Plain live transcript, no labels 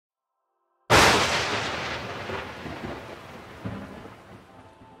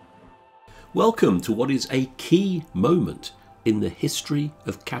Welcome to what is a key moment in the history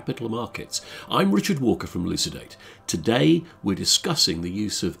of capital markets. I'm Richard Walker from Lucidate. Today we're discussing the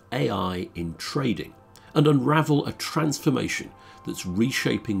use of AI in trading and unravel a transformation that's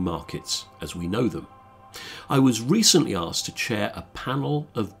reshaping markets as we know them. I was recently asked to chair a panel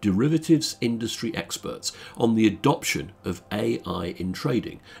of derivatives industry experts on the adoption of AI in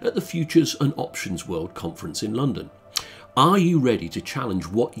trading at the Futures and Options World Conference in London. Are you ready to challenge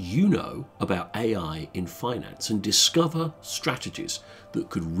what you know about AI in finance and discover strategies that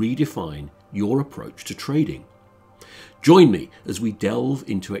could redefine your approach to trading? Join me as we delve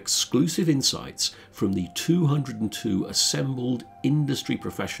into exclusive insights from the 202 assembled industry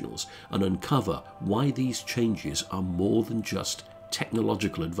professionals and uncover why these changes are more than just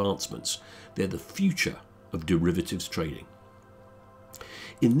technological advancements. They're the future of derivatives trading.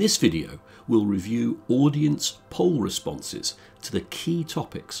 In this video, we'll review audience poll responses to the key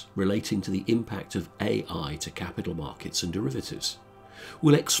topics relating to the impact of AI to capital markets and derivatives.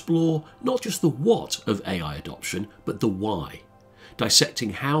 We'll explore not just the what of AI adoption, but the why,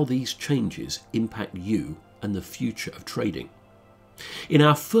 dissecting how these changes impact you and the future of trading. In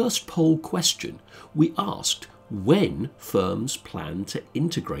our first poll question, we asked when firms plan to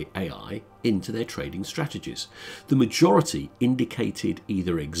integrate AI into their trading strategies. The majority indicated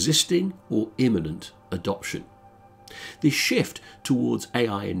either existing or imminent adoption. This shift towards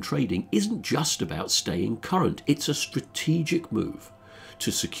AI in trading isn't just about staying current, it's a strategic move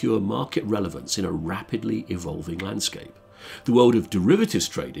to secure market relevance in a rapidly evolving landscape. The world of derivatives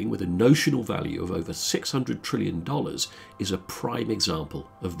trading, with a notional value of over $600 trillion, is a prime example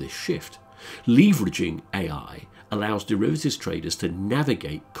of this shift. Leveraging AI allows derivatives traders to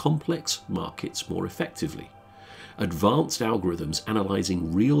navigate complex markets more effectively. Advanced algorithms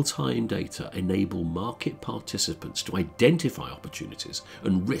analysing real-time data enable market participants to identify opportunities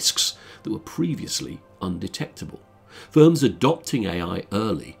and risks that were previously undetectable. Firms adopting AI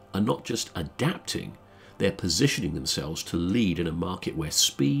early are not just adapting, they're positioning themselves to lead in a market where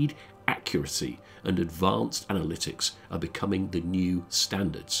speed, accuracy, and advanced analytics are becoming the new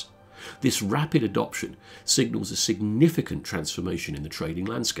standards. This rapid adoption signals a significant transformation in the trading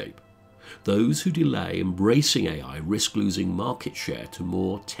landscape. Those who delay embracing AI risk losing market share to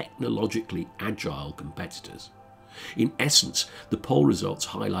more technologically agile competitors. In essence, the poll results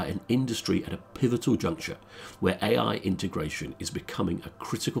highlight an industry at a pivotal juncture where AI integration is becoming a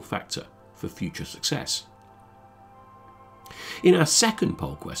critical factor for future success. In our second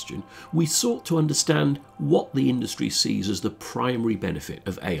poll question, we sought to understand what the industry sees as the primary benefit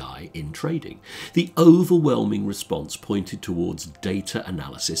of AI in trading. The overwhelming response pointed towards data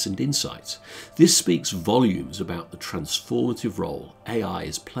analysis and insights. This speaks volumes about the transformative role AI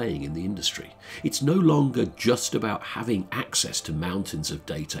is playing in the industry. It's no longer just about having access to mountains of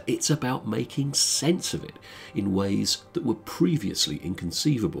data, it's about making sense of it in ways that were previously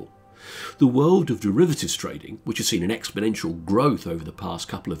inconceivable. The world of derivatives trading, which has seen an exponential growth over the past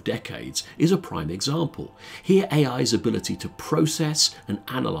couple of decades, is a prime example. Here, AI's ability to process and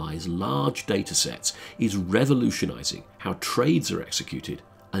analyse large data sets is revolutionising how trades are executed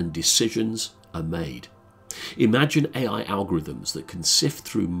and decisions are made. Imagine AI algorithms that can sift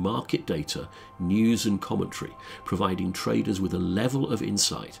through market data, news and commentary, providing traders with a level of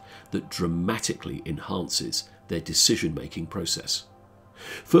insight that dramatically enhances their decision-making process.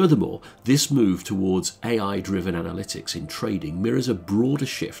 Furthermore, this move towards AI-driven analytics in trading mirrors a broader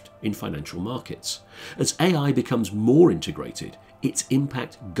shift in financial markets. As AI becomes more integrated, its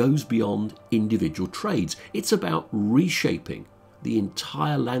impact goes beyond individual trades. It's about reshaping the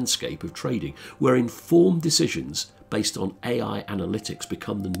entire landscape of trading, where informed decisions based on AI analytics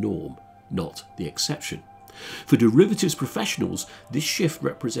become the norm, not the exception. For derivatives professionals, this shift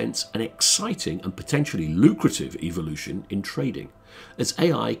represents an exciting and potentially lucrative evolution in trading. As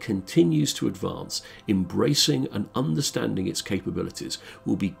AI continues to advance, embracing and understanding its capabilities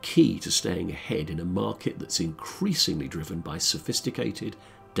will be key to staying ahead in a market that's increasingly driven by sophisticated,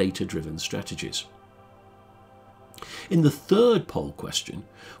 data-driven strategies. In the third poll question,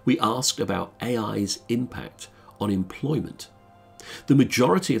 we asked about AI's impact on employment. The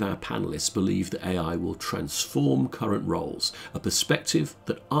majority of our panelists believe that AI will transform current roles, a perspective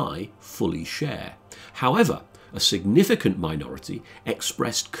that I fully share. However, a significant minority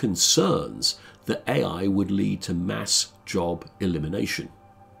expressed concerns that AI would lead to mass job elimination.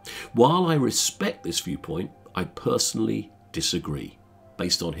 While I respect this viewpoint, I personally disagree,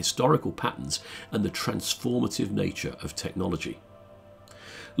 based on historical patterns and the transformative nature of technology.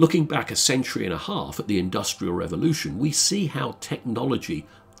 Looking back a century and a half at the Industrial Revolution, we see how technology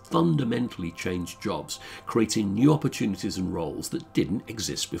fundamentally changed jobs, creating new opportunities and roles that didn't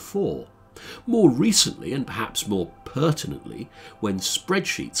exist before. More recently, and perhaps more pertinently, when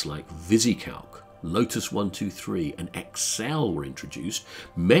spreadsheets like VisiCalc, Lotus 123 and Excel were introduced,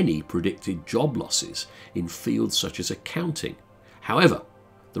 many predicted job losses in fields such as accounting. However,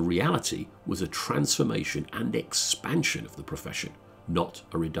 the reality was a transformation and expansion of the profession, not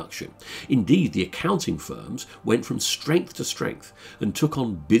a reduction. Indeed, the accounting firms went from strength to strength and took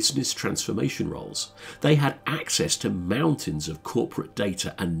on business transformation roles. They had access to mountains of corporate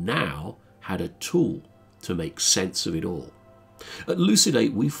data and now had a tool to make sense of it all. At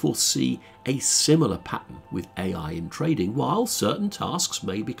Lucidate, we foresee a similar pattern with AI in trading. While certain tasks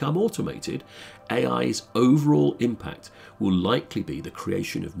may become automated, AI's overall impact will likely be the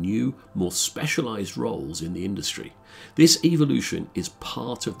creation of new, more specialized roles in the industry. This evolution is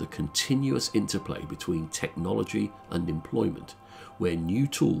part of the continuous interplay between technology and employment, where new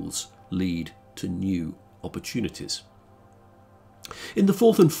tools lead to new opportunities. In the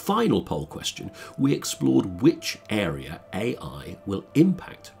fourth and final poll question, we explored which area AI will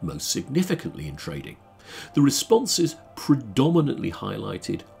impact most significantly in trading. The responses predominantly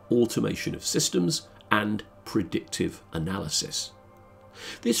highlighted automation of systems and predictive analysis.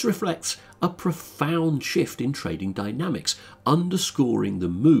 This reflects a profound shift in trading dynamics, underscoring the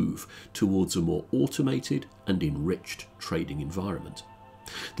move towards a more automated and enriched trading environment.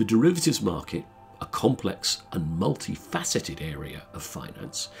 The derivatives market, a complex and multifaceted area of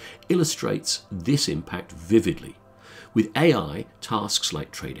finance, illustrates this impact vividly. With AI, tasks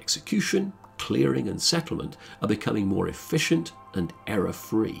like trade execution, clearing and settlement are becoming more efficient and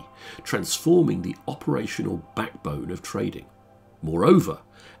error-free, transforming the operational backbone of trading. Moreover,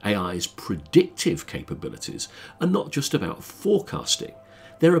 AI's predictive capabilities are not just about forecasting,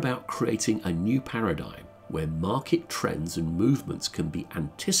 they're about creating a new paradigm where market trends and movements can be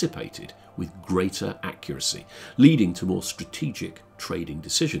anticipated with greater accuracy, leading to more strategic trading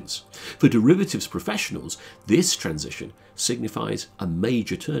decisions. For derivatives professionals, this transition signifies a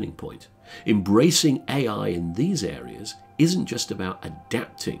major turning point. Embracing AI in these areas isn't just about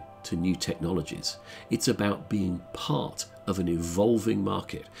adapting to new technologies, it's about being part of an evolving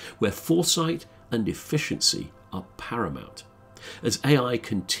market where foresight and efficiency are paramount. As AI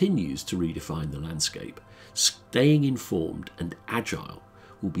continues to redefine the landscape, staying informed and agile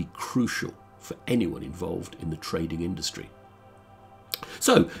will be crucial for anyone involved in the trading industry.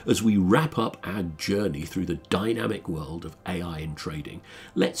 So, as we wrap up our journey through the dynamic world of AI in trading,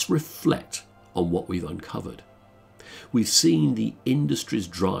 let's reflect on what we've uncovered. We've seen the industry's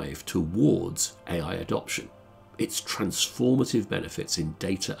drive towards AI adoption, its transformative benefits in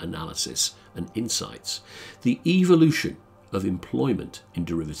data analysis and insights, the evolution of employment in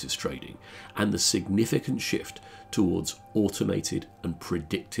derivatives trading, and the significant shift towards automated and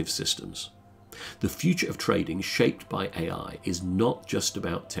predictive systems. The future of trading shaped by AI is not just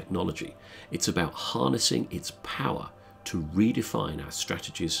about technology, it's about harnessing its power to redefine our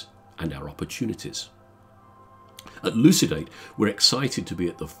strategies and our opportunities. At Lucidate, we're excited to be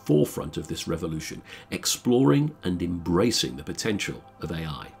at the forefront of this revolution, exploring and embracing the potential of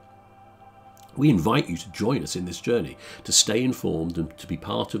AI. We invite you to join us in this journey, to stay informed and to be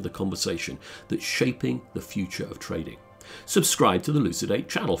part of the conversation that's shaping the future of trading. Subscribe to the Lucidate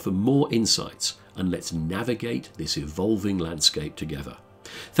channel for more insights, and let's navigate this evolving landscape together.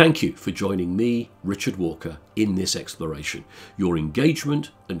 Thank you for joining me, Richard Walker, in this exploration. Your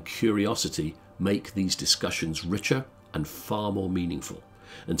engagement and curiosity make these discussions richer and far more meaningful.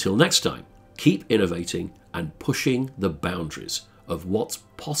 Until next time, keep innovating and pushing the boundaries of what's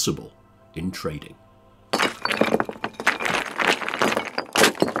possible in trading.